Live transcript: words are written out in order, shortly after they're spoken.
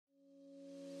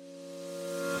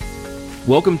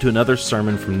Welcome to another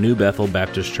sermon from New Bethel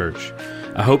Baptist Church.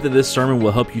 I hope that this sermon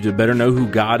will help you to better know who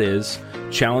God is,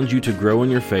 challenge you to grow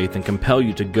in your faith, and compel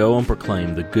you to go and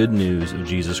proclaim the good news of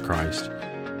Jesus Christ.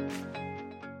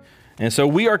 And so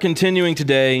we are continuing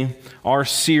today our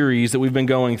series that we've been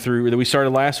going through, that we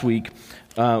started last week,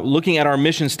 looking at our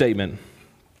mission statement,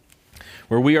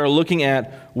 where we are looking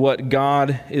at what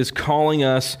God is calling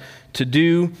us to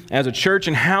do as a church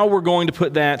and how we're going to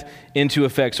put that into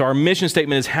effect. So our mission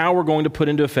statement is how we're going to put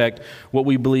into effect what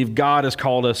we believe God has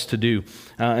called us to do.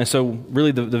 And so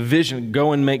really the vision,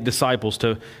 go and make disciples,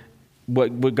 to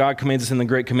what God commands us in the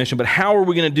Great Commission. But how are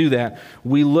we going to do that?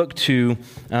 We look to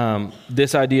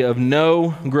this idea of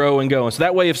know, grow, and go. And so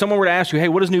that way, if someone were to ask you, hey,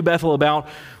 what is New Bethel about?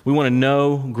 We want to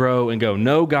know, grow, and go.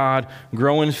 Know God,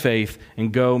 grow in faith,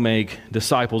 and go make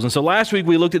disciples. And so last week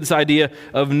we looked at this idea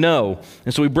of know.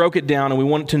 And so we broke it down, and we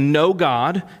wanted to know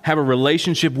God, have a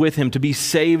relationship with Him, to be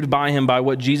saved by Him by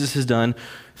what Jesus has done.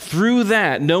 Through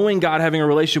that, knowing God, having a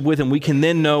relationship with Him, we can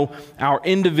then know our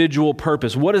individual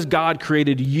purpose. What has God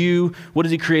created you? What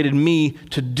has He created me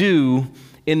to do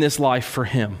in this life for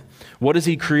Him? What has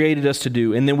He created us to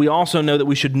do? And then we also know that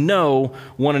we should know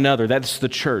one another. That's the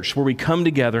church, where we come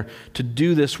together to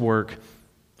do this work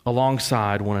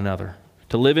alongside one another,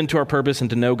 to live into our purpose and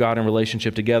to know God in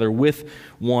relationship together with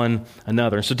one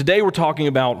another. So today we're talking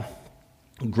about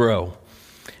grow.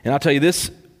 And I'll tell you, this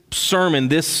sermon,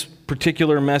 this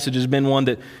particular message has been one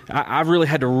that I've really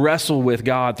had to wrestle with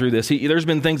God through this. There's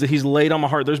been things that He's laid on my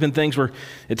heart. There's been things where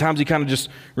at times He kind of just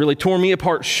really tore me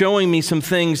apart, showing me some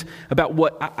things about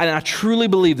and I truly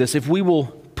believe this, if we will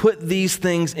put these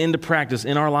things into practice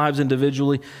in our lives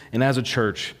individually and as a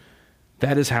church,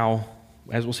 that is how,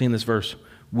 as we'll see in this verse,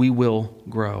 we will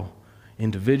grow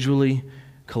individually,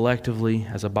 collectively,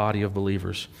 as a body of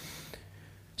believers.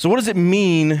 So what does it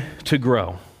mean to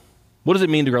grow? What does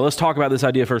it mean to grow? Let's talk about this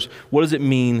idea first. What does it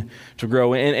mean to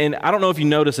grow? And I don't know if you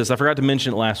noticed this. I forgot to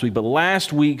mention it last week, but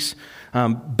last week's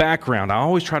background, I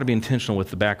always try to be intentional with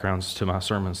the backgrounds to my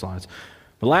sermon slides.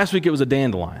 But last week it was a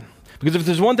dandelion. Because if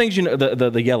there's one thing you know,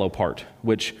 the yellow part,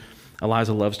 which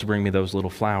Eliza loves to bring me those little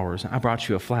flowers. I brought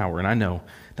you a flower, and I know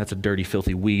that's a dirty,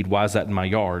 filthy weed. Why is that in my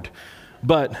yard?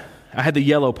 But I had the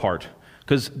yellow part,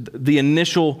 because the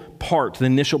initial part, the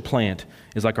initial plant,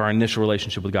 is like our initial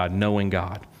relationship with God, knowing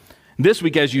God. This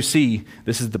week, as you see,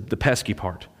 this is the pesky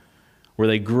part, where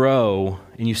they grow,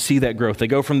 and you see that growth. They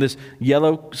go from this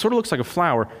yellow, sort of looks like a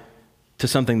flower, to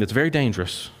something that's very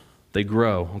dangerous. They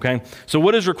grow, okay? So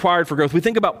what is required for growth? We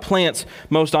think about plants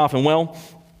most often. Well,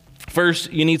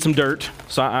 first, you need some dirt.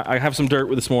 So I have some dirt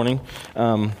this morning.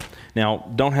 Now,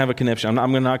 don't have a conniption.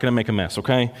 I'm not going to make a mess,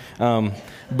 okay?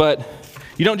 But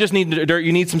you don't just need dirt.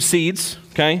 You need some seeds,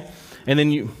 okay? And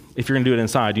then if you're going to do it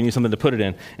inside, you need something to put it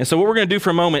in. And so what we're going to do for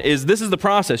a moment is, this is the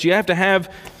process. You have to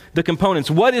have the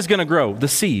components. What is going to grow? The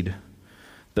seed.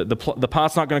 The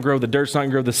pot's not going to grow. The dirt's not going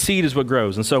to grow. The seed is what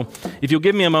grows. And so if you'll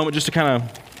give me a moment just to kind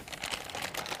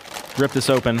of rip this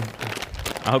open.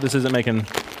 I hope this isn't making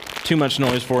too much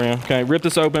noise for you. Okay, rip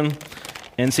this open.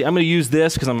 And see, I'm going to use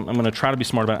this because I'm going to try to be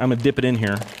smart about it. I'm going to dip it in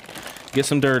here. Get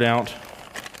some dirt out.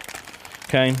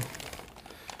 Okay,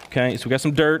 so we got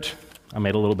some dirt. I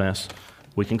made a little mess.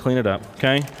 We can clean it up,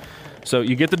 okay? So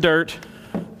you get the dirt,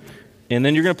 and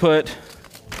then you're going to put,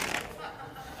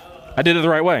 I did it the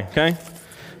right way, okay?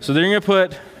 So then you're going to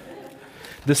put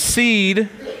the seed,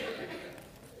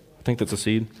 I think that's a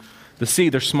seed. The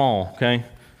seed, they're small, okay?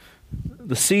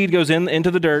 The seed goes into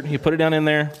the dirt, you put it down in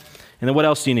there, and then what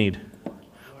else do you need?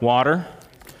 Water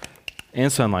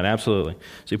and sunlight, absolutely.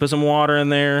 So you put some water in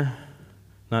there,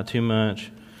 not too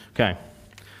much. Okay,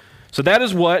 so that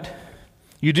is what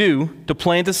you do to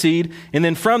plant a seed, and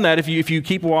then from that, if you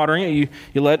keep watering it,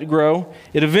 you let it grow,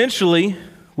 it eventually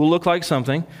will look like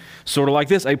something sort of like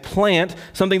this, a plant,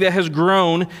 something that has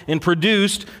grown and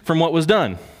produced from what was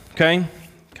done, okay?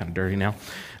 Kind of dirty now.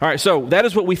 All right, so that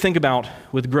is what we think about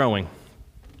with growing.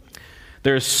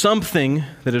 There is something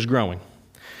that is growing.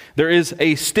 There is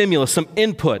a stimulus, some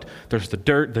input. There's the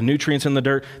dirt, the nutrients in the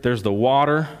dirt, there's the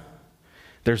water,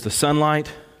 there's the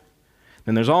sunlight,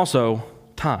 then there's also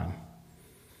time.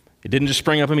 It didn't just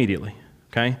spring up immediately,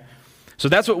 okay? So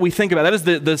that's what we think about. That is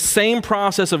the same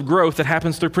process of growth that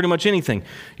happens through pretty much anything.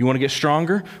 You want to get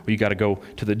stronger? Well, you got to go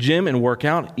to the gym and work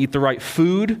out, eat the right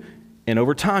food, and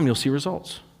over time you'll see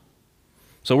results.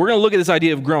 So we're going to look at this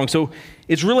idea of growing. So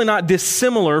it's really not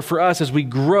dissimilar for us as we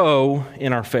grow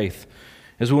in our faith,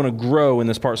 as we want to grow in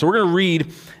this part. So we're going to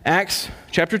read Acts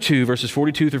chapter 2, verses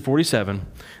 42 through 47, and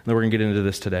then we're going to get into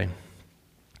this today.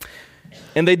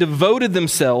 And they devoted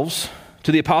themselves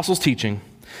to the apostles' teaching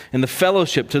and the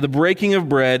fellowship, to the breaking of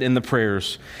bread and the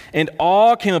prayers. And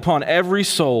awe came upon every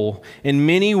soul, and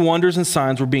many wonders and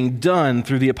signs were being done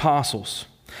through the apostles.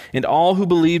 And all who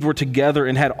believed were together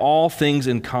and had all things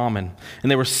in common. And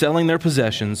they were selling their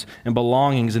possessions and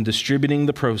belongings and distributing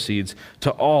the proceeds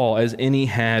to all as any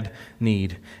had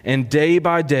need. And day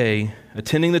by day,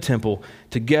 attending the temple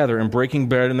together and breaking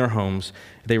bread in their homes,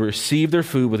 they received their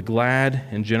food with glad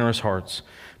and generous hearts,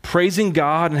 praising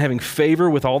God and having favor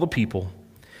with all the people.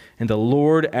 And the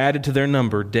Lord added to their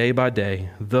number day by day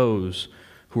those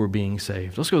who were being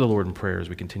saved. Let's go to the Lord in prayer as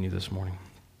we continue this morning.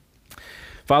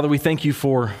 Father, we thank you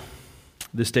for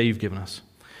this day you've given us.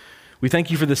 We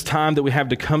thank you for this time that we have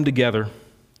to come together,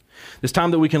 this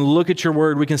time that we can look at your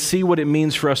word, we can see what it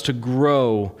means for us to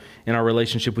grow in our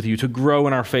relationship with you, to grow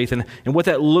in our faith, and what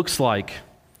that looks like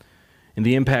and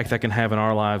the impact that can have in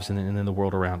our lives and in the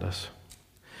world around us.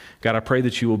 God, I pray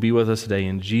that you will be with us today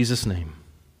in Jesus' name.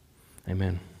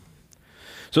 Amen.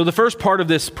 So the first part of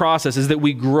this process is that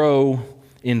we grow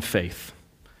in faith.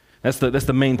 That's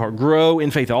the main part. Grow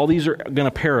in faith. All these are going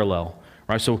to parallel,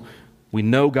 right? So we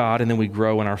know God and then we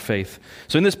grow in our faith.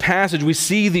 So in this passage, we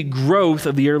see the growth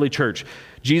of the early church.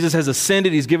 Jesus has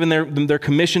ascended. He's given them their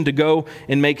commission to go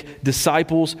and make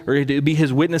disciples or to be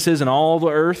his witnesses in all the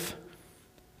earth.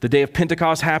 The day of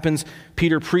Pentecost happens.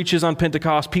 Peter preaches on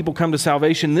Pentecost. People come to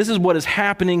salvation. This is what is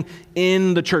happening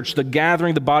in the church, the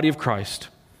gathering, the body of Christ.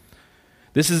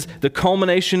 This is the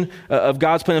culmination of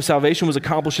God's plan of salvation was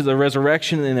accomplished at the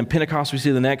resurrection, and in Pentecost we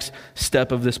see the next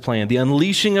step of this plan, the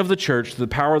unleashing of the church to the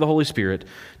power of the Holy Spirit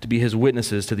to be his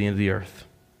witnesses to the end of the earth.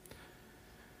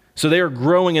 So they are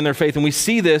growing in their faith, and we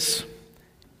see this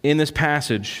in this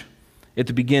passage at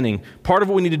the beginning. Part of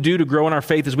what we need to do to grow in our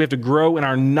faith is we have to grow in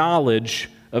our knowledge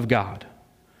of God.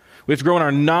 We have to grow in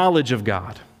our knowledge of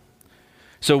God.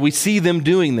 So we see them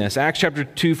doing this. Acts chapter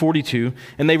 2:42,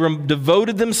 and they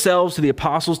devoted themselves to the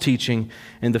apostles' teaching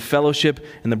and the fellowship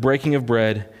and the breaking of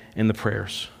bread and the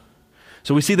prayers.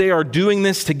 So we see they are doing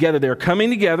this together. They are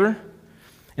coming together,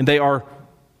 and they are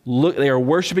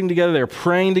worshiping together, they are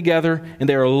praying together, and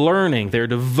they are learning. They are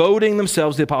devoting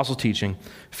themselves to the apostles' teaching,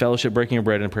 fellowship, breaking of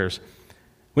bread, and prayers.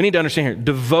 We need to understand here,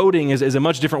 devoting is a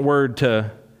much different word to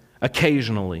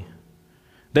occasionally.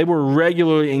 They were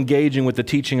regularly engaging with the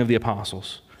teaching of the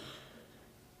apostles.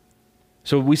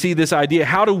 So we see this idea,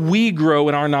 how do we grow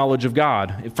in our knowledge of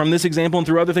God? From this example and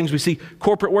through other things, we see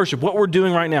corporate worship, what we're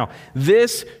doing right now.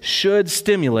 This should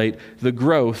stimulate the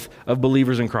growth of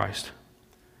believers in Christ.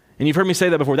 And you've heard me say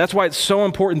that before. That's why it's so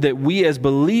important that we as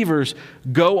believers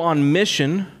go on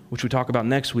mission, which we talk about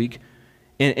next week,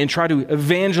 and try to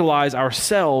evangelize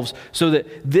ourselves so that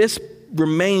this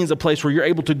remains a place where you're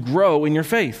able to grow in your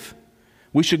faith.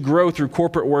 We should grow through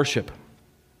corporate worship.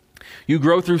 You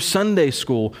grow through Sunday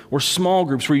school or small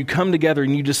groups where you come together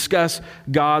and you discuss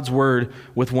God's word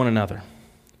with one another.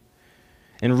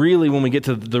 And really, when we get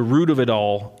to the root of it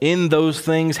all, in those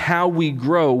things, how we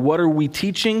grow, what are we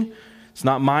teaching? It's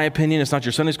not my opinion. It's not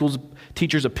your Sunday school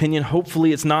teacher's opinion.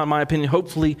 Hopefully, it's not my opinion.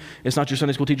 Hopefully, it's not your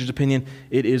Sunday school teacher's opinion.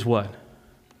 It is what?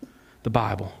 The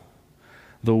Bible.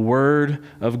 The Word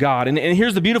of God. And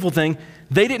here's the beautiful thing.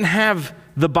 They didn't have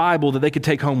the Bible that they could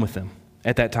take home with them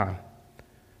at that time.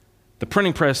 The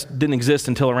printing press didn't exist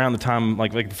until around the time,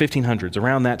 like the 1500s,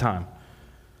 around that time.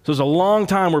 So there's a long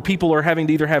time where people are having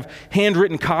to either have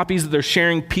handwritten copies that they're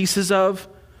sharing pieces of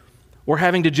or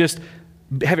having to just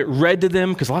have it read to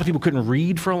them because a lot of people couldn't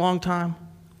read for a long time.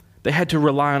 They had to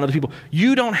rely on other people.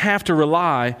 You don't have to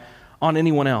rely on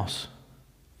anyone else.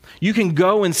 You can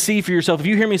go and see for yourself. If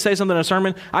you hear me say something in a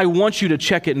sermon, I want you to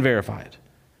check it and verify it.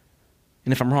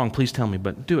 And if I'm wrong, please tell me,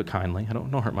 but do it kindly.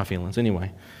 Don't hurt my feelings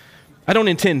anyway. I don't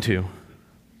intend to.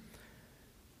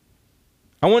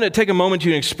 I want to take a moment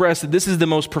to express that this is the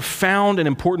most profound and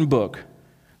important book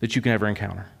that you can ever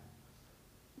encounter.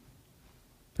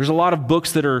 There's a lot of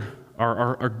books that are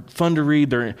fun to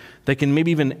read. They can maybe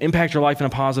even impact your life in a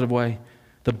positive way.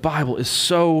 The Bible is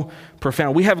so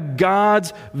profound. We have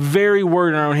God's very word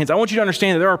in our own hands. I want you to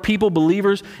understand that there are people,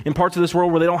 believers in parts of this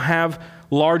world where they don't have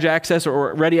large access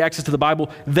or ready access to the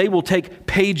Bible. They will take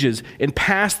pages and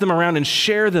pass them around and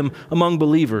share them among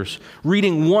believers,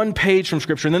 reading one page from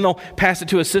Scripture, and then they'll pass it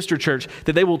to a sister church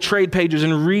that they will trade pages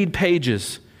and read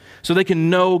pages so they can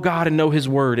know God and know His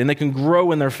Word, and they can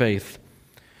grow in their faith.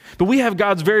 But we have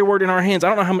God's very word in our hands.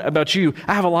 I don't know about you.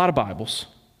 I have a lot of Bibles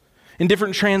in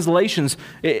different translations,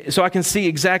 so I can see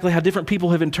exactly how different people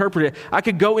have interpreted it. I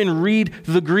could go and read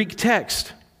the Greek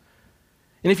text.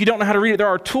 And if you don't know how to read it, there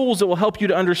are tools that will help you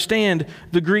to understand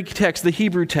the Greek text, the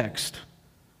Hebrew text.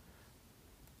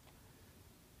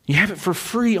 You have it for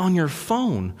free on your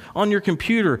phone, on your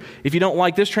computer. If you don't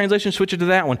like this translation, switch it to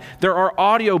that one. There are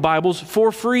audio Bibles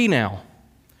for free now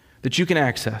that you can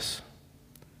access.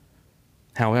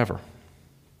 However,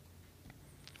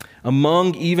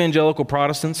 among evangelical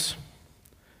Protestants,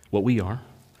 what we are,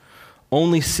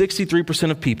 only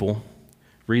 63% of people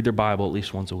read their Bible at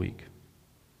least once a week.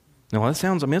 Now that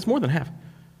sounds, it's more than half.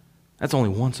 That's only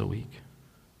once a week.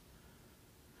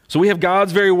 So we have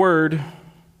God's very word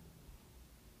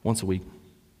once a week,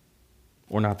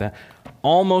 or not that.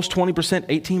 Almost 20%,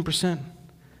 18%,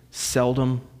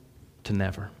 seldom to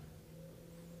never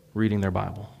reading their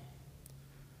Bible.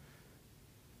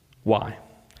 Why?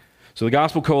 So the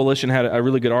Gospel Coalition had a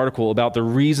really good article about the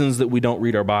reasons that we don't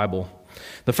read our Bible.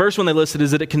 The first one they listed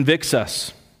is that it convicts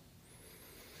us.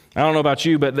 I don't know about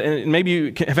you, but maybe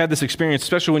you have had this experience,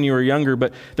 especially when you were younger,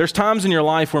 but there's times in your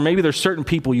life where maybe there's certain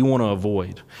people you want to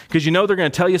avoid because you know they're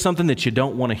going to tell you something that you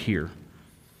don't want to hear,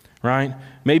 right?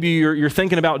 Maybe you're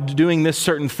thinking about doing this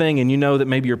certain thing and you know that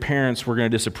maybe your parents were going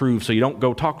to disapprove, so you don't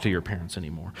go talk to your parents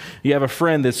anymore. You have a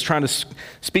friend that's trying to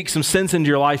speak some sense into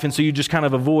your life, and so you just kind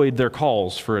of avoid their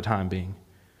calls for a time being.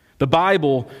 The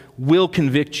Bible will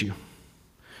convict you.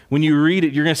 When you read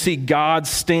it, you're going to see God's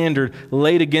standard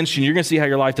laid against you, and you're going to see how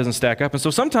your life doesn't stack up. And so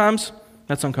sometimes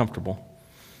that's uncomfortable.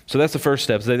 So that's the first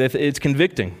step. It's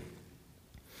convicting.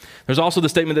 There's also the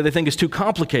statement that they think is too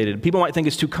complicated. People might think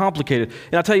it's too complicated.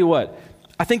 And I'll tell you what,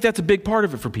 I think that's a big part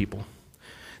of it for people.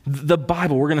 The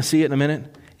Bible, we're going to see it in a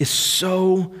minute, is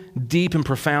so deep and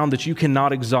profound that you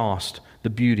cannot exhaust the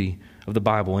beauty of the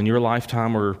Bible in your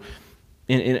lifetime or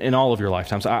in all of your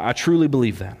lifetimes. I truly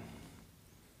believe that.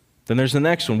 Then there's the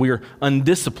next one. We are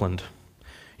undisciplined. You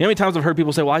know how many times I've heard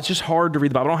people say, well, it's just hard to read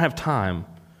the Bible. I don't have time.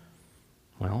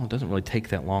 Well, it doesn't really take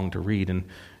that long to read. And,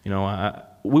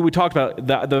 we talked about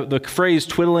the phrase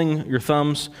twiddling your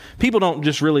thumbs. People don't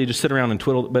just really just sit around and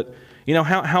twiddle. But,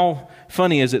 how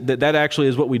funny is it that actually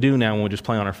is what we do now when we just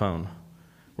play on our phone?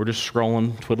 We're just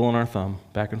scrolling, twiddling our thumb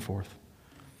back and forth.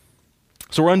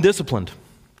 So we're undisciplined.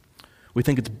 We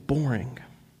think it's boring.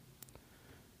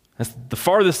 That's the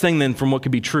farthest thing then from what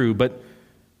could be true, but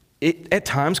it at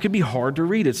times could be hard to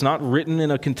read. It's not written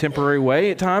in a contemporary way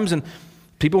at times, and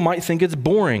people might think it's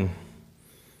boring.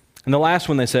 And the last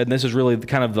one they said, and this is really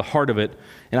kind of the heart of it,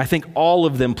 and I think all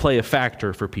of them play a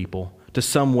factor for people to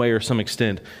some way or some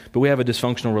extent, but we have a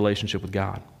dysfunctional relationship with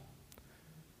God.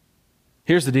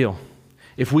 Here's the deal.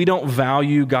 If we don't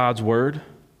value God's word,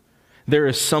 there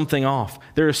is something off.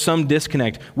 There is some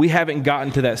disconnect. We haven't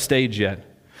gotten to that stage yet.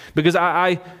 Because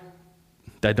I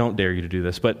don't dare you to do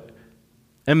this, but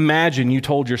imagine you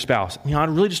told your spouse, I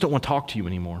really just don't want to talk to you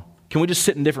anymore. Can we just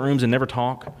sit in different rooms and never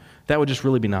talk? That would just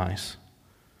really be nice.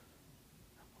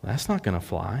 Well, that's not going to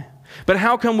fly. But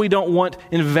how come we don't want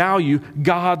and value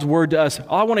God's word to us?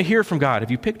 I want to hear from God.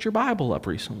 Have you picked your Bible up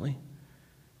recently?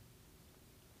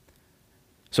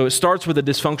 So it starts with a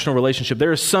dysfunctional relationship.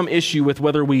 There is some issue with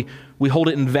whether we hold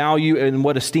it in value and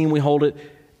what esteem we hold it.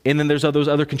 And then there's those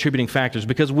other contributing factors.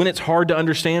 Because when it's hard to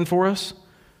understand for us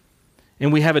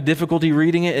and we have a difficulty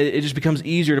reading it, it just becomes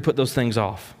easier to put those things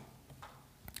off.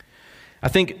 I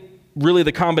think really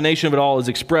the combination of it all is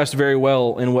expressed very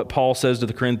well in what Paul says to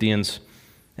the Corinthians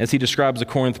as he describes the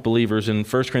Corinth believers in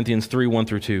 1 Corinthians 3,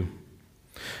 1-2.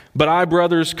 But I,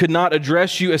 brothers, could not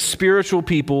address you as spiritual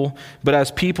people, but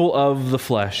as people of the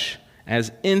flesh,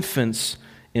 as infants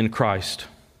in Christ.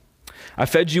 I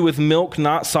fed you with milk,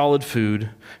 not solid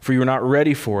food, for you were not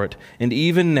ready for it, and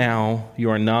even now you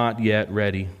are not yet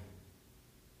ready.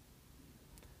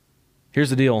 Here's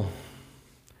the deal.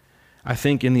 I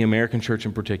think in the American church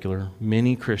in particular,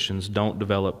 many Christians don't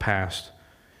develop past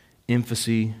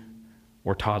infancy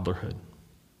or toddlerhood.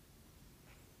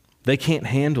 They can't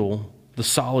handle the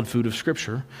solid food of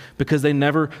Scripture because they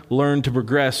never learn to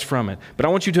progress from it. But I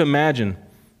want you to imagine,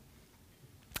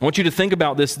 I want you to think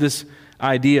about this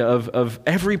idea of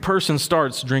every person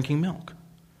starts drinking milk.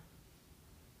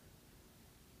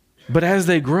 But as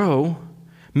they grow,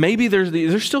 maybe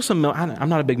there's still some milk. I'm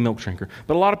not a big milk drinker,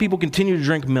 but a lot of people continue to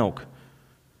drink milk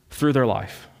through their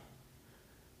life.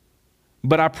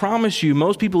 But I promise you,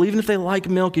 most people, even if they like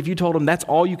milk, if you told them that's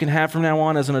all you can have from now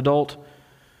on as an adult,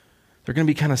 they're going to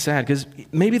be kind of sad because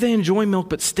maybe they enjoy milk,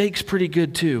 but steak's pretty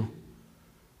good too.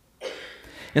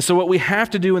 And so what we have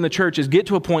to do in the church is get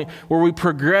to a point where we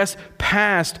progress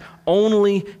past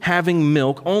only having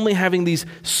milk, only having these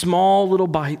small little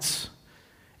bites,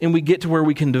 and we get to where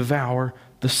we can devour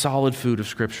the solid food of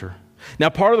Scripture. Now,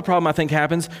 part of the problem I think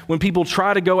happens when people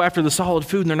try to go after the solid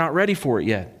food and they're not ready for it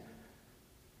yet.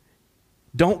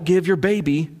 Don't give your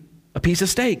baby a piece of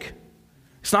steak.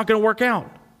 It's not going to work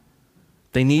out.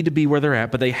 They need to be where they're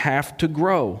at, but they have to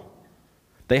grow.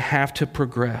 They have to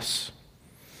progress.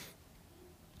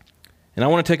 And I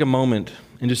want to take a moment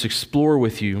and just explore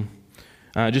with you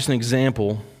just an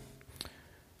example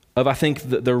of, I think,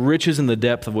 the riches and the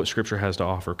depth of what Scripture has to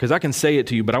offer. Because I can say it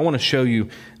to you, but I want to show you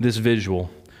this visual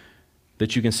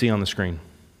that you can see on the screen.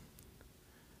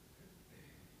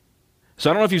 So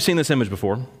I don't know if you've seen this image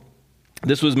before.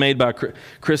 This was made by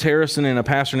Chris Harrison and a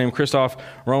pastor named Christoph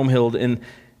Romhild.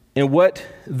 And what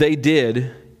they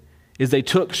did is they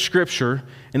took Scripture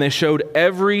and they showed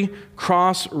every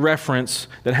cross-reference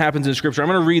that happens in Scripture. I'm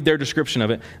going to read their description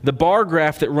of it. The bar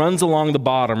graph that runs along the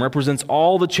bottom represents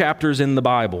all the chapters in the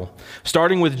Bible,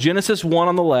 starting with Genesis 1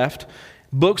 on the left.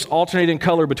 Books alternate in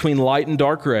color between light and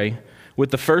dark gray,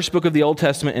 with the first book of the Old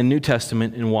Testament and New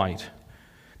Testament in white.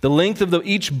 The length of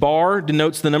each bar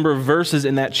denotes the number of verses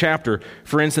in that chapter.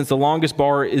 For instance, the longest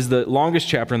bar is the longest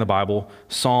chapter in the Bible,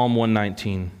 Psalm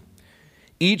 119.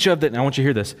 Each of I want you to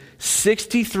hear this,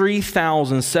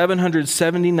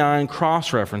 63,779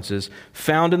 cross-references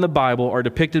found in the Bible are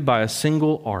depicted by a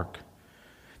single arc.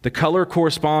 The color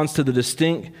corresponds to the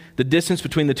distance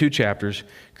between the two chapters,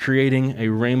 creating a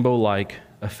rainbow-like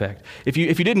effect. If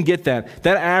you didn't get that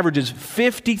averages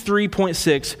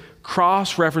 53.6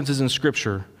 cross-references in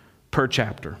Scripture per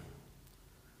chapter.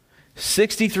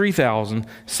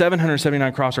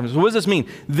 63,779 cross-references. What does this mean?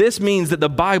 This means that the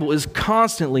Bible is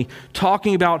constantly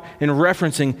talking about and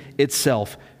referencing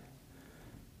itself.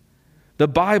 The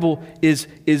Bible is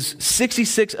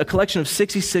 66, a collection of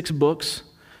 66 books,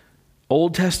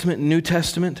 Old Testament and New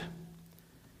Testament,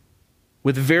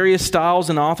 with various styles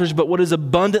and authors, but what is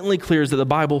abundantly clear is that the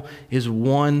Bible is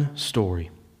one story.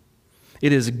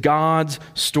 It is God's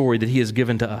story that He has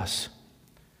given to us.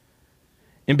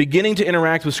 And beginning to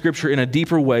interact with Scripture in a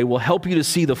deeper way will help you to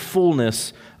see the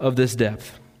fullness of this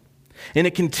depth. And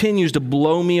it continues to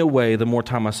blow me away the more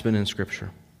time I spend in Scripture.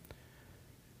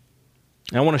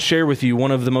 And I want to share with you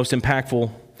one of the most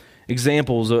impactful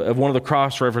examples of one of the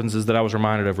cross-references that I was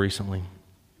reminded of recently.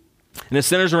 And it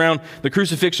centers around the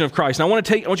crucifixion of Christ. And I want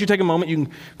you to take a moment. You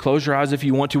can close your eyes if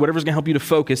you want to, whatever's going to help you to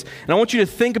focus. And I want you to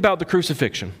think about the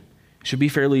crucifixion. It should be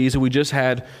fairly easy.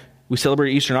 We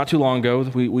celebrated Easter not too long ago.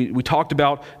 We talked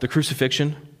about the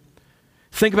crucifixion.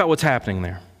 Think about what's happening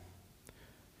there.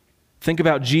 Think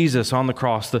about Jesus on the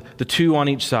cross, the two on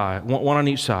each side, one on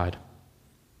each side.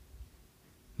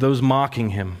 Those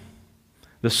mocking Him,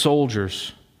 the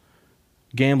soldiers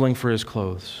gambling for His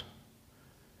clothes,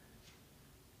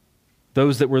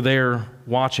 those that were there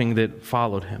watching that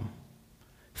followed Him.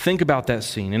 Think about that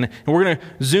scene. And we're going to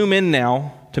zoom in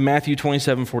now to Matthew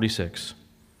 27:46.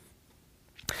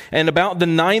 And about the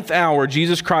 9th hour,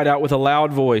 Jesus cried out with a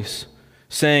loud voice,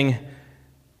 saying,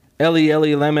 Eli,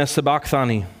 Eli, lema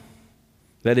sabachthani.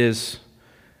 That is,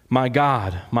 my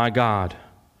God,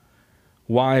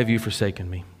 why have you forsaken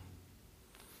me?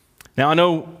 Now, I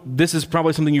know this is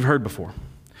probably something you've heard before.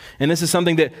 And this is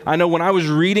something that I know when I was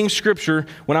reading Scripture,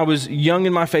 when I was young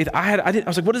in my faith, I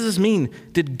was like, what does this mean?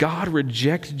 Did God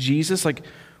reject Jesus? Like,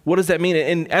 what does that mean?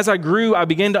 And as I grew, I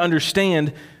began to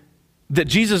understand that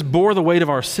Jesus bore the weight of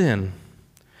our sin.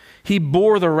 He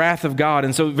bore the wrath of God.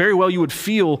 And so very well you would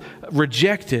feel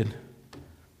rejected.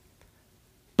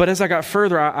 But as I got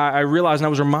further, I realized, and I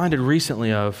was reminded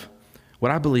recently of what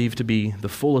I believe to be the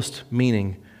fullest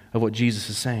meaning of what Jesus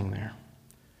is saying there.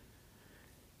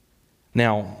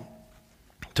 Now,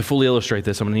 to fully illustrate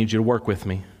this, I'm going to need you to work with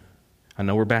me. I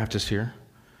know we're Baptists here.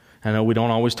 I know we don't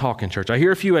always talk in church. I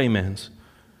hear a few amens,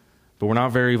 but we're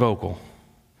not very vocal.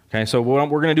 Okay, so we're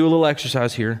going to do a little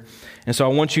exercise here. And so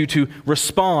I want you to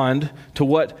respond to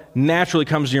what naturally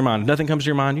comes to your mind. If nothing comes to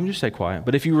your mind, you can just stay quiet.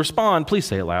 But if you respond, please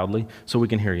say it loudly so we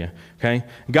can hear you. Okay?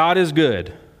 God is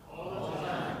good. All the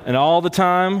time. And all the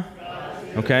time?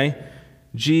 Okay?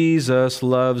 Jesus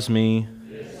loves me.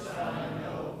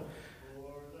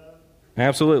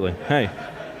 Absolutely. Hey.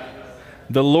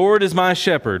 The Lord is my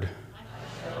shepherd.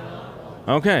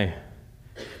 Okay.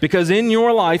 Because in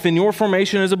your life, in your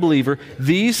formation as a believer,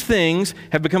 these things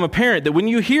have become apparent that when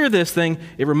you hear this thing,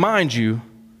 it reminds you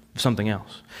of something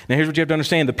else. Now here's what you have to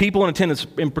understand. The people in attendance,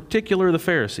 in particular the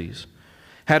Pharisees,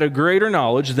 had a greater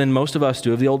knowledge than most of us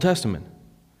do of the Old Testament.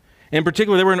 In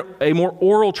particular, they were in a more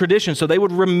oral tradition, so they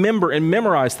would remember and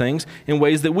memorize things in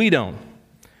ways that we don't.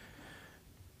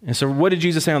 And so what did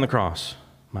Jesus say on the cross?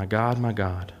 My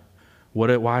God,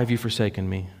 why have you forsaken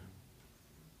me?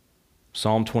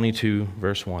 Psalm 22,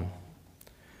 verse 1.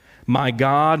 My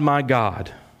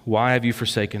God, why have you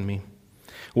forsaken me?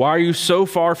 Why are you so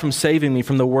far from saving me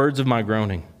from the words of my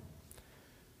groaning?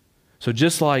 So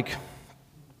just like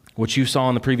what you saw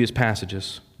in the previous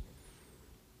passages,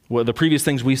 the previous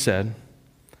things we said,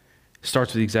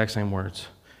 starts with the exact same words.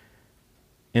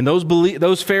 And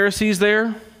those Pharisees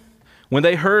there, when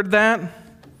they heard that,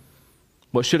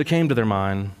 what should have came to their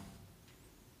mind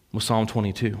was Psalm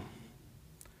 22.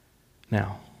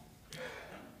 Now,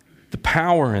 the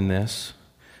power in this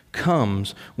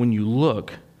comes when you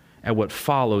look at what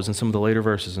follows in some of the later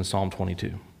verses in Psalm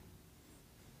 22.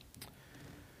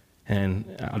 And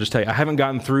I'll just tell you, I haven't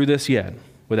gotten through this yet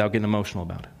without getting emotional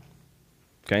about it.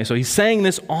 Okay, so he's saying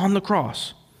this on the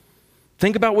cross.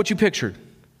 Think about what you pictured.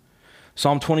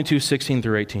 Psalm 22, 16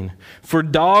 through 18. For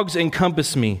dogs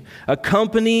encompass me, a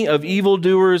company of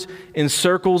evildoers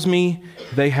encircles me.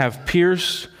 They have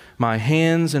pierced my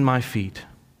hands and my feet.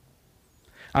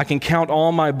 I can count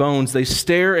all my bones. They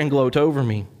stare and gloat over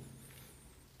me.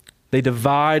 They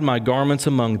divide my garments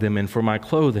among them, and for my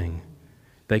clothing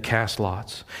they cast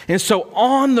lots. And so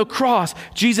on the cross,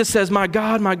 Jesus says, my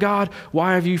God,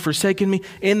 why have you forsaken me?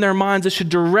 In their minds, it should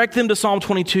direct them to Psalm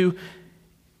 22.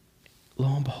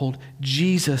 Lo and behold,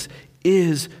 Jesus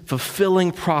is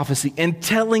fulfilling prophecy and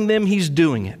telling them he's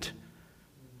doing it.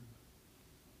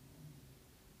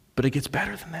 But it gets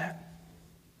better than that.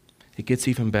 It gets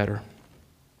even better.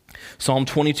 Psalm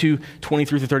 22,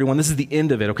 23 through 31. This is the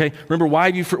end of it, okay? Remember, why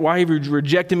have you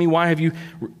rejected me? Why have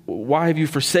you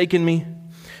forsaken me?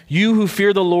 You who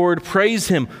fear the Lord, praise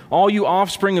him. All you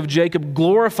offspring of Jacob,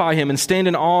 glorify him and stand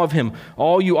in awe of him,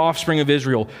 all you offspring of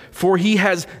Israel. For he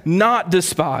has not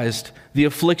despised the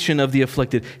affliction of the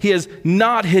afflicted. He has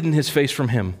not hidden his face from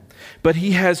him, but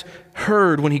he has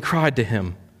heard when he cried to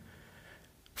him.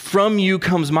 From you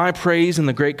comes my praise in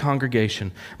the great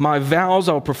congregation. My vows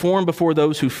I will perform before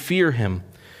those who fear him.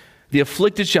 The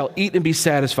afflicted shall eat and be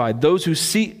satisfied. Those who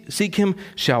seek him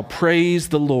shall praise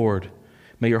the Lord.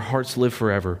 May your hearts live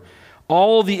forever.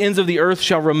 All the ends of the earth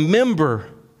shall remember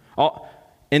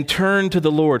and turn to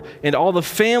the Lord, and all the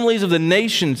families of the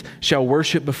nations shall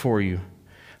worship before you.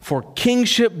 For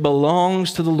kingship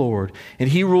belongs to the Lord, and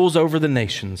he rules over the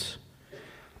nations.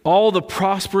 All the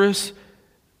prosperous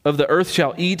of the earth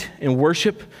shall eat and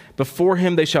worship. Before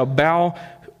him they shall bow,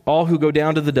 all who go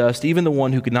down to the dust, even the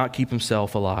one who could not keep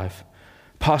himself alive.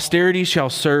 Posterity shall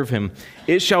serve him.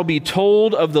 It shall be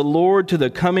told of the Lord to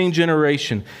the coming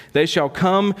generation. They shall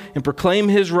come and proclaim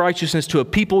his righteousness to a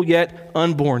people yet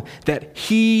unborn, that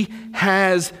he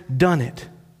has done it.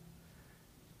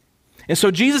 And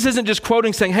so Jesus isn't just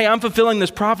quoting saying, hey, I'm fulfilling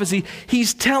this prophecy.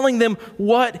 He's telling them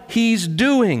what he's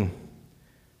doing.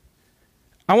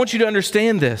 I want you to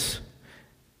understand this,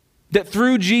 that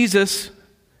through Jesus,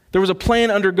 there was a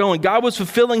plan undergoing. God was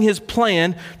fulfilling his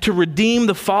plan to redeem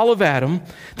the fall of Adam,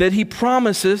 that he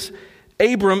promises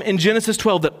Abram in Genesis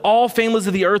 12 that all families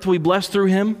of the earth will be blessed through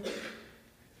him,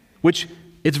 which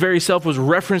its very self was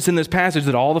referenced in this passage,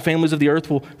 that all the families of the earth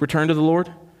will return to the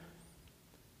Lord.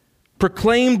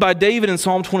 Proclaimed by David in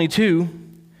Psalm 22,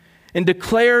 and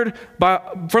declared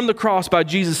from the cross by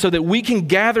Jesus, so that we can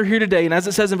gather here today, and as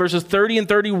it says in verses 30 and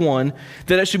 31,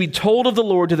 that it should be told of the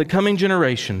Lord to the coming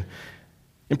generation,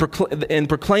 and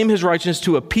proclaim his righteousness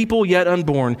to a people yet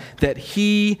unborn, that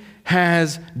he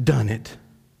has done it.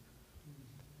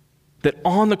 That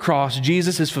on the cross,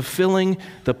 Jesus is fulfilling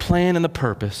the plan and the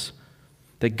purpose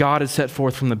that God had set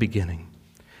forth from the beginning.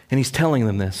 And he's telling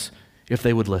them this if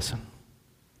they would listen.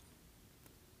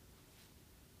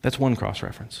 That's one cross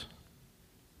reference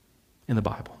in the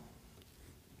Bible.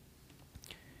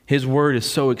 His word is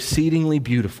so exceedingly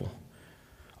beautiful.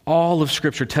 All of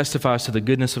Scripture testifies to the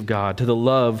goodness of God, to the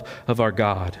love of our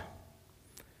God.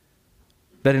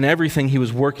 That in everything he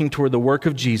was working toward the work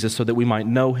of Jesus so that we might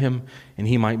know him and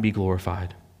he might be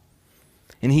glorified.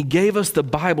 And he gave us the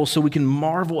Bible so we can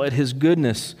marvel at his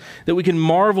goodness, that we can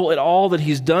marvel at all that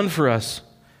he's done for us,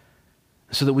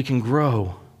 so that we can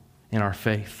grow in our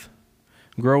faith,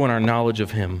 grow in our knowledge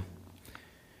of him.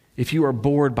 If you are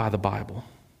bored by the Bible,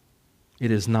 it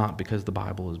is not because the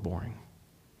Bible is boring.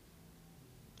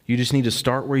 You just need to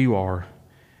start where you are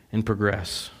and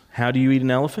progress. How do you eat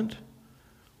an elephant?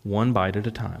 One bite at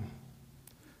a time.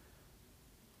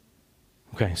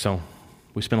 Okay, so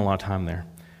we spent a lot of time there.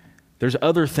 There's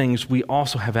other things we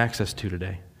also have access to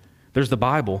today. There's the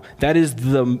Bible. That is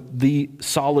the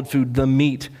solid food, the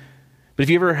meat. But if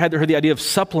you ever heard the idea of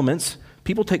supplements,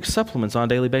 people take supplements on a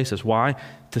daily basis. Why?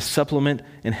 To supplement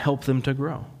and help them to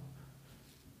grow.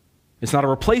 It's not a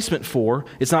replacement for,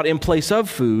 it's not in place of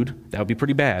food. That would be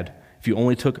pretty bad if you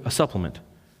only took a supplement.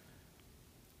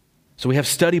 So we have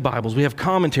study Bibles, we have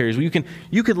commentaries.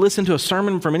 You could listen to a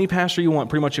sermon from any pastor you want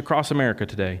pretty much across America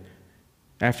today.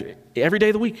 Every day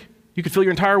of the week. You could fill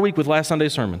your entire week with last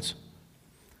Sunday's sermons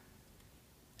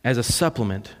as a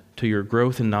supplement to your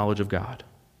growth and knowledge of God.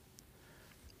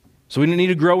 So we need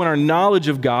to grow in our knowledge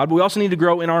of God, but we also need to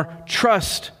grow in our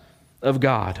trust of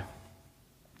God.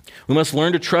 We must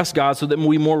learn to trust God so that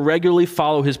we more regularly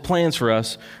follow his plans for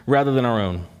us rather than our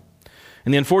own.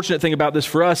 And the unfortunate thing about this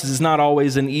for us is it's not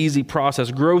always an easy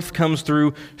process. Growth comes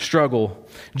through struggle.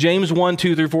 James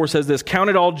 1:2-4 says this,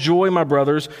 "Count it all joy, my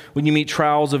brothers, when you meet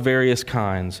trials of various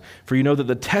kinds. For you know that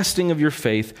the testing of your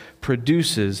faith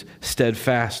produces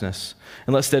steadfastness.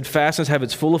 And let steadfastness have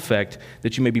its full effect,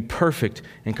 that you may be perfect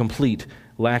and complete,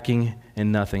 lacking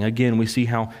in nothing." Again, we see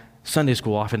how Sunday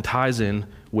school often ties in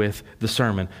with the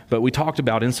sermon. But we talked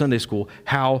about in Sunday school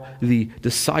how the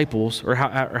disciples, or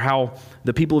how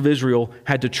the people of Israel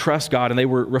had to trust God, and they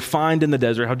were refined in the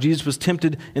desert, how Jesus was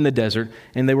tempted in the desert,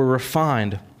 and they were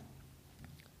refined.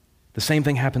 The same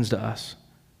thing happens to us.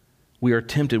 We are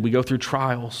tempted. We go through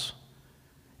trials.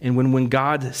 And when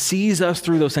God sees us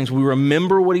through those things, we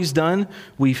remember what he's done,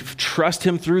 we trust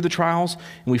him through the trials,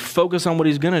 and we focus on what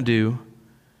he's going to do,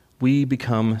 we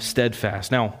become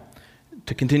steadfast. Now,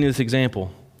 to continue this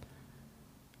example,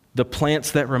 the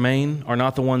plants that remain are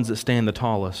not the ones that stand the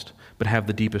tallest, but have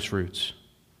the deepest roots.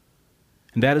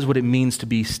 And that is what it means to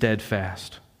be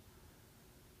steadfast.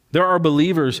 There are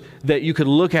believers that you could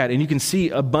look at and you can see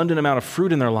abundant amount of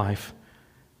fruit in their life.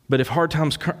 But if hard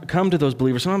times come to those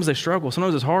believers, sometimes they struggle,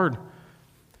 sometimes it's hard.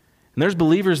 And there's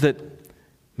believers that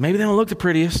maybe they don't look the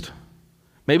prettiest.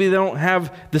 Maybe they don't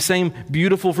have the same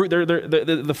beautiful fruit.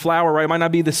 The flower, right, might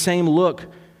not be the same look,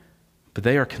 but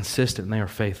they are consistent and they are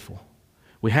faithful.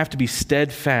 We have to be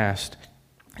steadfast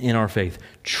in our faith,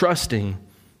 trusting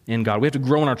in God. We have to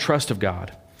grow in our trust of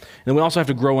God. And then we also have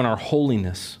to grow in our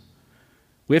holiness.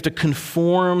 We have to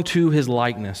conform to his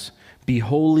likeness. Be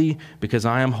holy because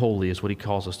I am holy is what he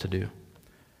calls us to do.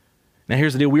 Now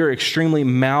here's the deal. We are extremely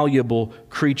malleable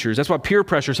creatures. That's why peer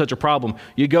pressure is such a problem.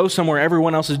 You go somewhere,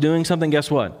 everyone else is doing something,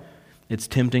 guess what? It's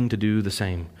tempting to do the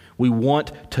same. We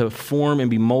want to form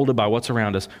and be molded by what's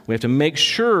around us. We have to make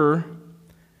sure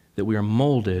that we are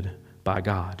molded by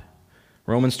God.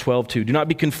 Romans 12:2. Do not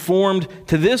be conformed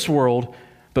to this world,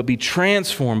 but be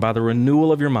transformed by the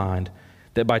renewal of your mind,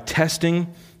 that by testing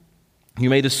you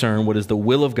may discern what is the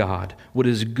will of God, what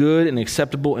is good and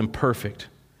acceptable and perfect.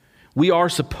 We are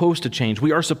supposed to change.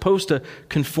 We are supposed to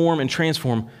conform and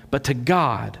transform, but to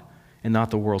God and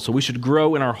not the world. So we should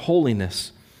grow in our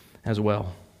holiness as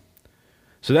well.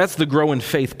 So that's the grow in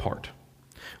faith part.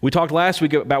 We talked last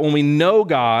week about when we know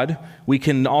God, we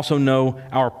can also know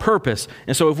our purpose.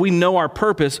 And so if we know our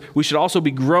purpose, we should also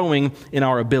be growing in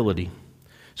our ability.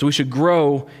 So we should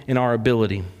grow in our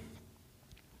ability.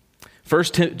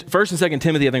 First and 2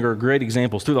 Timothy, I think, are great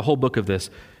examples through the whole book of this,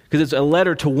 because it's a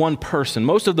letter to one person.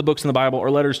 Most of the books in the Bible are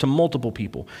letters to multiple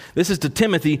people. This is to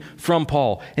Timothy from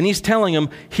Paul. And he's telling him,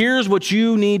 here's what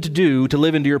you need to do to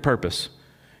live into your purpose.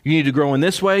 You need to grow in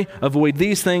this way, avoid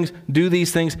these things, do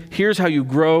these things. Here's how you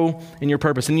grow in your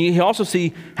purpose. And you also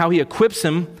see how he equips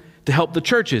him to help the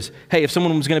churches. Hey, if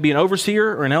someone was going to be an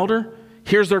overseer or an elder,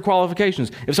 here's their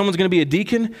qualifications. If someone's going to be a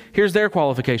deacon, here's their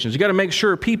qualifications. You got to make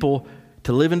sure people,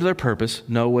 to live into their purpose,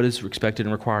 know what is expected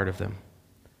and required of them.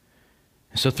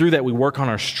 And so through that, we work on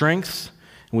our strengths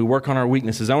and we work on our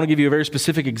weaknesses. I want to give you a very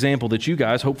specific example that you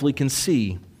guys hopefully can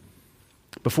see.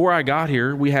 Before I got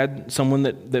here, we had someone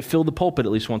that filled the pulpit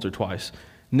at least once or twice.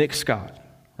 Nick Scott,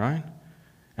 right?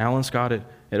 Alan Scott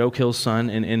at Oak Hill's son.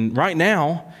 And right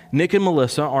now, Nick and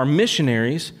Melissa are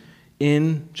missionaries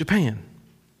in Japan.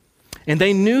 And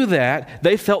they knew that.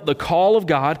 They felt the call of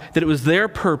God, that it was their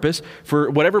purpose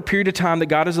for whatever period of time that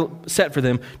God has set for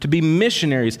them to be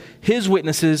missionaries, his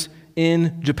witnesses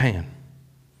in Japan.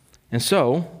 And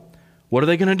so, what are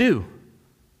they going to do?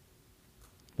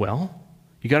 Well,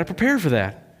 you got to prepare for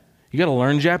that. You got to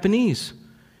learn Japanese.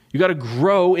 You got to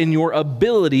grow in your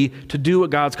ability to do what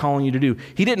God's calling you to do.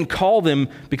 He didn't call them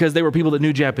because they were people that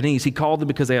knew Japanese. He called them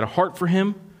because they had a heart for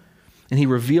him, and he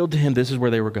revealed to him this is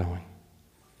where they were going.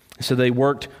 So they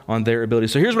worked on their ability.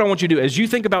 So here's what I want you to do. As you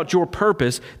think about your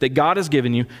purpose that God has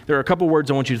given you, there are a couple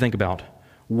words I want you to think about.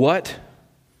 What,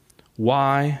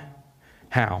 why,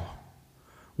 how.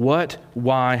 What,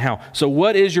 why, how. So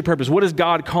what is your purpose? What is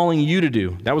God calling you to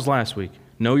do? That was last week.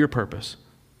 Know your purpose.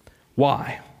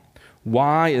 Why?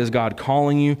 Why is God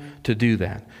calling you to do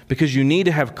that? Because you need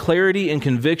to have clarity and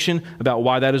conviction about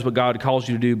why that is what God calls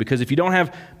you to do. Because if you don't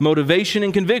have motivation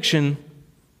and conviction,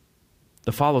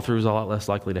 the follow-through is a lot less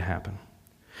likely to happen.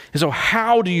 And so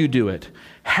how do you do it?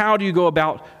 How do you go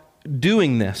about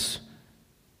doing this?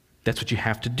 That's what you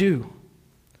have to do.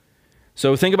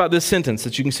 So think about this sentence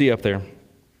that you can see up there.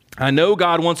 I know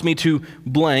God wants me to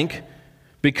blank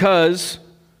because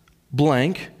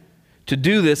blank. To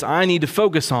do this, I need to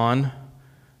focus on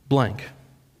blank.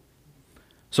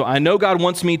 So I know God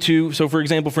wants me to, so for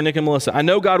example, for Nick and Melissa, I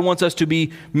know God wants us to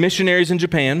be missionaries in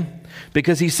Japan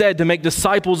because he said to make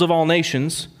disciples of all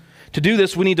nations. To do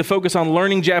this, we need to focus on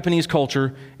learning Japanese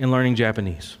culture and learning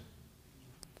Japanese.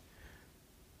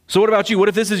 So what about you? What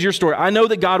if this is your story? I know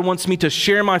that God wants me to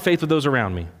share my faith with those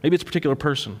around me. Maybe it's a particular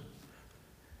person.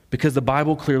 Because the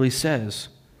Bible clearly says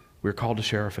we're called to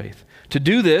share our faith. To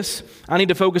do this, I need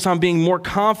to focus on being more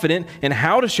confident in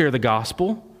how to share the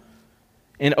gospel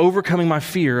and overcoming my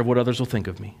fear of what others will think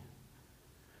of me.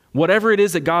 Whatever it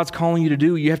is that God's calling you to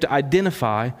do, you have to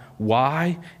identify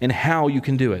why and how you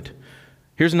can do it.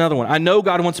 Here's another one. I know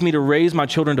God wants me to raise my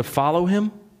children to follow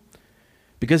him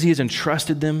because he has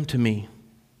entrusted them to me.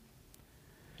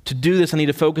 To do this, I need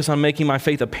to focus on making my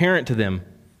faith apparent to them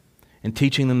and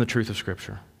teaching them the truth of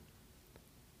Scripture.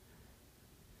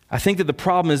 I think that the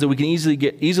problem is that we can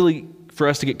easily for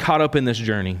us to get caught up in this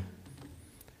journey.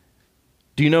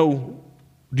 Do you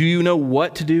know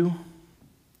what to do?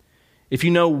 If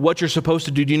you know what you're supposed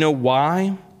to do, do you know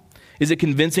why? Is it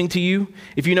convincing to you?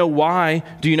 If you know why,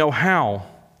 do you know how?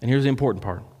 And here's the important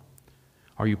part.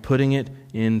 Are you putting it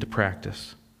into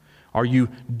practice? Are you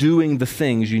doing the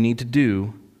things you need to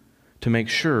do to make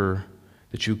sure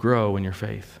that you grow in your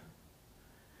faith?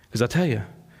 Because I tell you,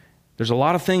 there's a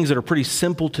lot of things that are pretty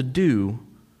simple to do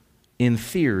in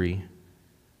theory,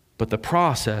 but the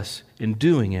process in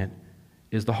doing it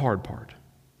is the hard part.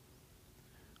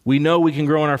 We know we can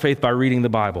grow in our faith by reading the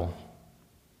Bible.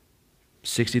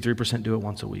 63% do it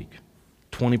once a week.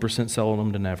 20%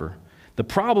 seldom to never. The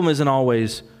problem isn't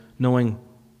always knowing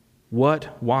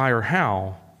what, why, or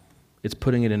how. It's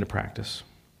putting it into practice.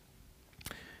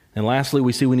 And lastly,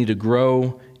 we see we need to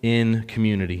grow in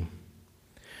community.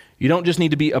 You don't just need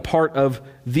to be a part of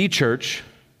the church.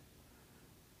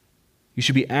 You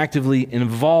should be actively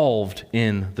involved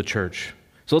in the church.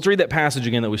 So let's read that passage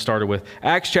again that we started with.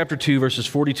 Acts chapter 2, verses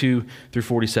 42 through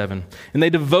 47. And they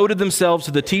devoted themselves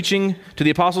to the teaching, to the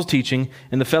apostles' teaching,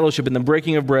 and the fellowship, and the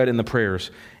breaking of bread, and the prayers.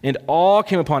 And awe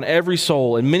came upon every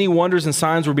soul, and many wonders and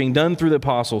signs were being done through the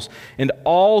apostles. And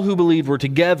all who believed were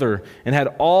together and had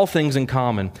all things in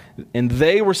common. And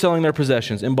they were selling their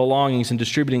possessions and belongings and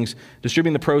distributing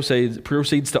the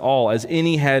proceeds to all, as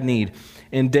any had need.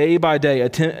 And day by day,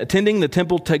 attending the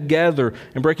temple together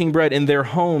and breaking bread in their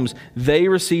homes, they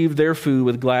received their food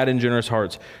with glad and generous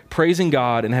hearts, praising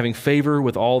God and having favor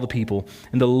with all the people.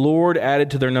 And the Lord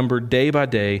added to their number day by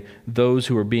day those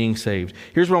who were being saved.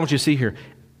 Here's what I want you to see here.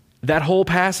 That whole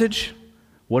passage,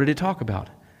 what did it talk about?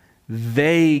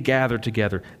 They gathered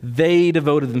together. They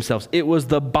devoted themselves. It was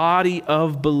the body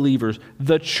of believers,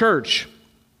 the church,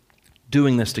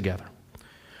 doing this together.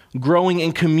 Growing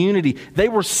in community. They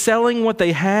were selling what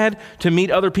they had to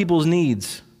meet other people's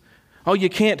needs. Oh, you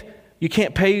can't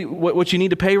pay what you need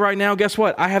to pay right now? Guess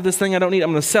what? I have this thing I don't need.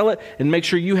 I'm going to sell it and make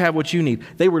sure you have what you need.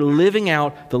 They were living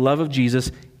out the love of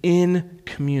Jesus in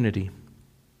community.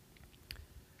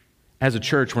 As a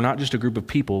church, we're not just a group of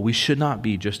people. We should not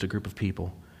be just a group of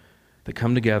people that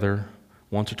come together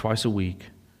once or twice a week,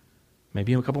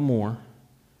 maybe a couple more,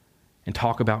 and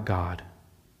talk about God.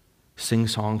 Sing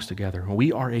songs together.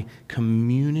 We are a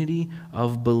community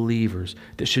of believers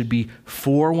that should be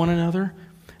for one another,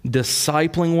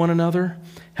 discipling one another,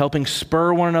 helping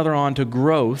spur one another on to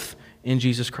growth in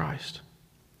Jesus Christ.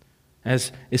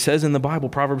 As it says in the Bible,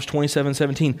 Proverbs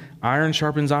 27:17, iron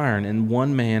sharpens iron, and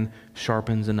one man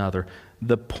sharpens another.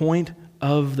 The point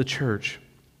of the church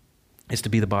is to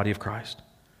be the body of Christ,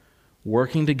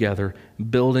 working together,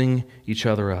 building each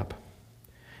other up.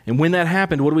 And when that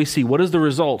happened, what do we see? What is the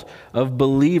result of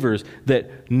believers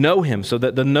that know him? So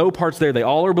that the know part's there. They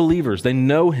all are believers. They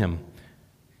know him.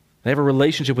 They have a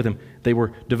relationship with him. They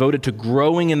were devoted to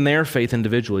growing in their faith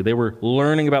individually. They were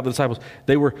learning about the disciples.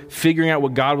 They were figuring out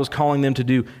what God was calling them to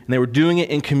do. And they were doing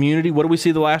it in community. What do we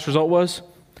see the last result was?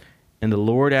 And the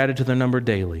Lord added to their number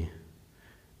daily,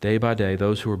 day by day,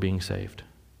 those who were being saved.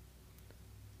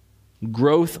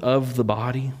 Growth of the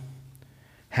body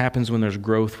happens when there's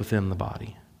growth within the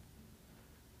body.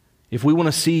 If we want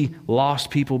to see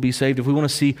lost people be saved, if we want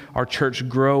to see our church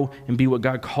grow and be what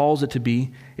God calls it to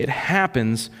be, it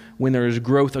happens when there is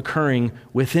growth occurring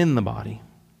within the body.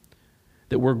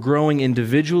 That we're growing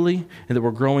individually and that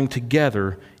we're growing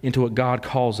together into what God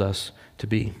calls us to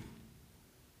be.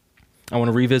 I want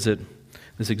to revisit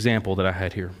this example that I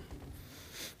had here.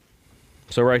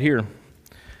 So right here,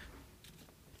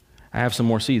 I have some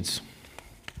more seeds.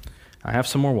 I have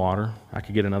some more water. I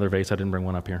could get another vase. I didn't bring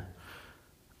one up here.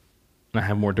 And I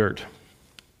have more dirt.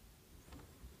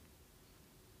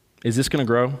 Is this going to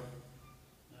grow?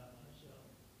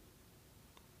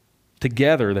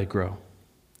 Together they grow.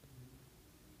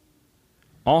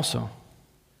 Also,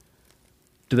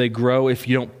 Do they grow if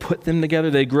you don't put them together?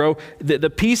 They grow. The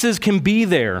pieces can be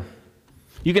there.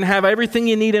 You can have everything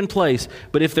you need in place,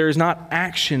 but if there is not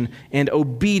action and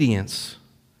obedience,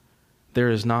 there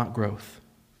is not growth.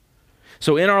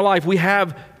 So in our life, we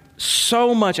have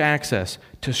so much access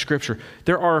to Scripture.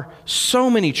 There are so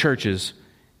many churches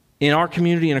in our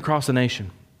community and across the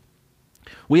nation.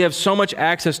 We have so much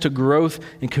access to growth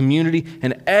and community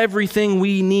and everything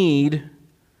we need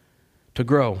to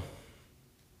grow.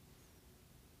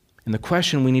 And the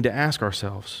question we need to ask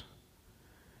ourselves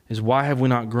is, why have we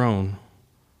not grown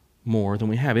more than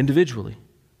we have individually?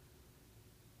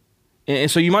 And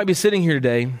so you might be sitting here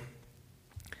today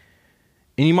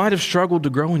and you might have struggled to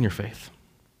grow in your faith.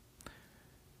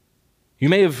 You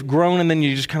may have grown and then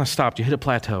you just kind of stopped. You hit a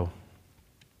plateau.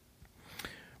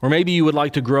 Or maybe you would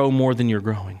like to grow more than you're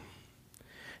growing.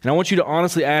 And I want you to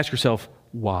honestly ask yourself,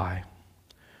 why?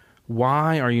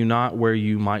 Why are you not where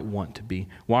you might want to be?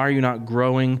 Why are you not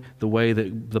growing the way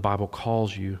that the Bible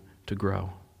calls you to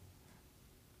grow?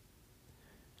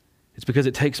 It's because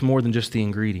it takes more than just the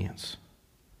ingredients.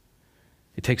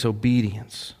 It takes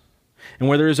obedience. And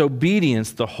where there is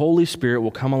obedience, the Holy Spirit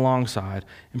will come alongside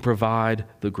and provide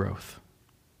the growth.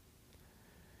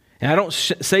 And I don't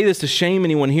say this to shame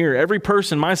anyone here. Every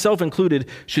person, myself included,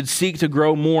 should seek to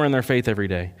grow more in their faith every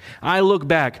day. I look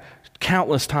back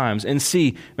countless times and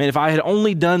see, man, if I had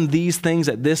only done these things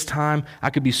at this time,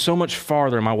 I could be so much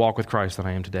farther in my walk with Christ than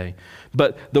I am today.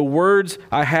 But the words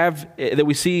I have that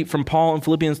we see from Paul in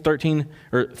Philippians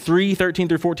 3:13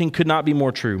 through 14 could not be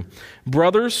more true.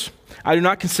 Brothers, I do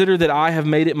not consider that I have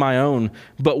made it my own,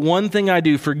 but one thing I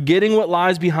do, forgetting what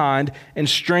lies behind and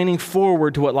straining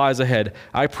forward to what lies ahead,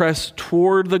 I press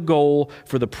toward the goal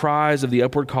for the prize of the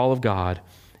upward call of God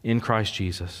in Christ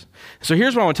Jesus. So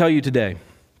here's what I want to tell you today.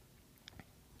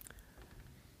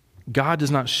 God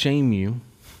does not shame you.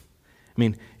 I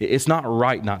mean, it's not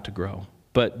right not to grow,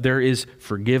 but there is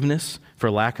forgiveness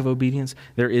for lack of obedience.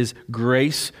 There is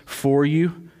grace for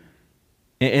you.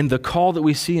 And the call that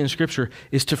we see in Scripture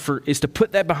is to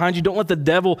put that behind you. Don't let the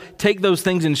devil take those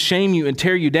things and shame you and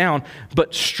tear you down,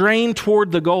 but strain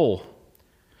toward the goal.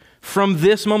 From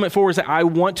this moment forward, say, I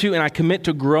want to and I commit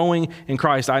to growing in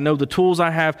Christ. I know the tools I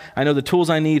have, I know the tools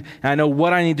I need, and I know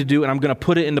what I need to do, and I'm going to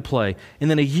put it into play. And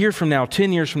then a year from now,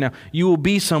 10 years from now, you will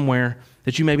be somewhere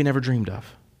that you maybe never dreamed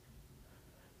of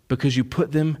because you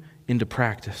put them into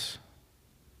practice.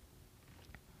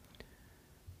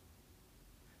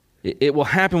 It will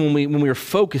happen when we are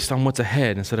focused on what's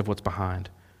ahead instead of what's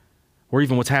behind, or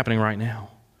even what's happening right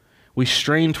now. We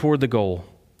strain toward the goal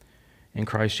in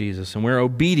Christ Jesus, and we're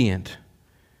obedient,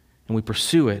 and we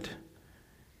pursue it.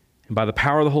 And by the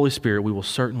power of the Holy Spirit, we will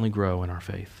certainly grow in our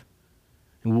faith,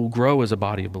 and we will grow as a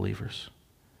body of believers.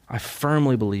 I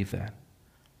firmly believe that.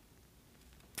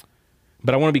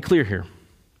 But I want to be clear here.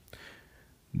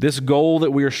 This goal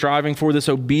that we are striving for, this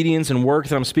obedience and work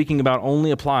that I'm speaking about, only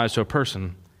applies to a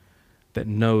person that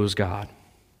knows God.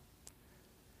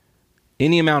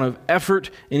 Any amount of effort,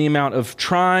 any amount of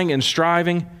trying and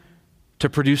striving to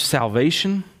produce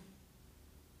salvation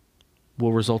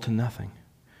will result in nothing.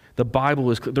 The Bible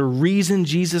is clear. The reason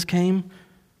Jesus came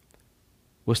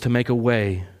was to make a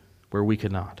way where we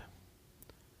could not.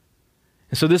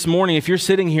 And so this morning, if you're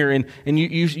sitting here and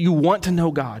you want to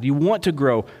know God, you want to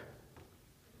grow,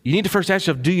 you need to first ask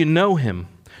yourself, do you know Him?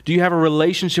 Do you have a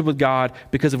relationship with God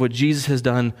because of what Jesus has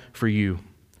done for you?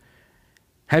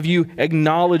 Have you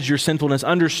acknowledged your sinfulness,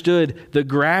 understood the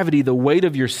gravity, the weight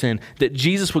of your sin, that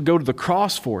Jesus would go to the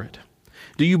cross for it?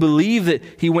 Do you believe that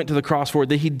He went to the cross for it,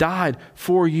 that He died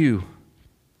for you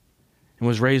and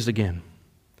was raised again?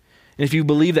 And if you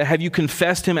believe that, have you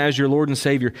confessed Him as your Lord and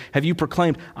Savior? Have you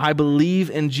proclaimed, I believe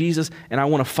in Jesus and I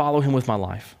want to follow Him with my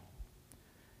life?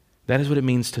 That is what it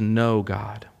means to know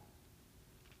God.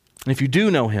 And if you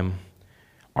do know Him,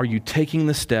 are you taking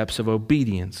the steps of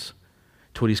obedience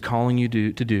to what He's calling you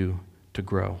to do to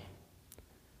grow?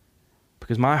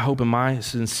 Because my hope and my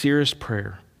sincerest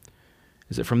prayer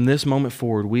is that from this moment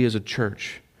forward, we as a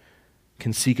church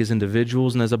can seek as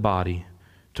individuals and as a body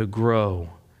to grow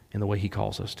in the way He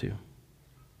calls us to.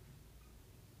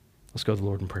 Let's go to the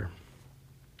Lord in prayer.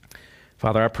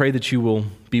 Father, I pray that You will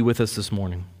be with us this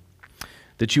morning,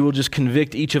 that You will just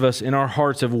convict each of us in our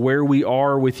hearts of where we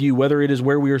are with You, whether it is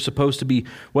where we are supposed to be,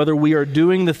 whether we are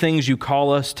doing the things You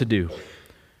call us to do.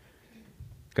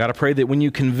 God, I pray that when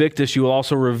You convict us, You will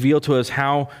also reveal to us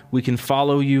how we can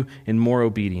follow You in more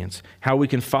obedience, how we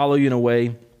can follow You in a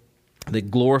way that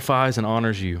glorifies and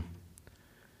honors You.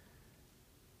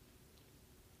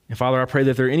 And Father, I pray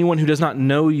that if there anyone who does not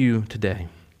know You today,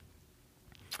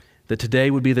 that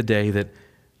today would be the day that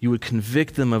You would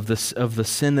convict them of the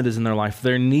sin that is in their life,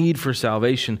 their need for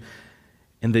salvation,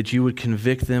 and that you would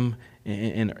convict them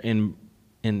and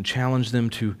challenge them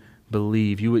to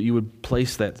believe. You would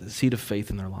place that seed of faith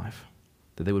in their life,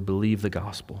 that they would believe the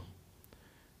gospel.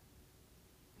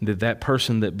 That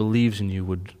person that believes in you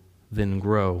would then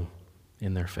grow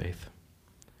in their faith.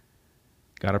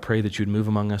 God, I pray that you would move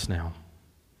among us now.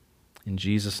 In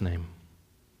Jesus' name,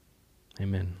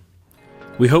 amen.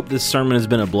 We hope this sermon has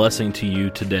been a blessing to you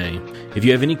today. If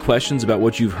you have any questions about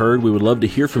what you've heard, we would love to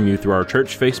hear from you through our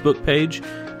church Facebook page,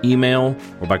 email,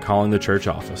 or by calling the church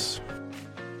office.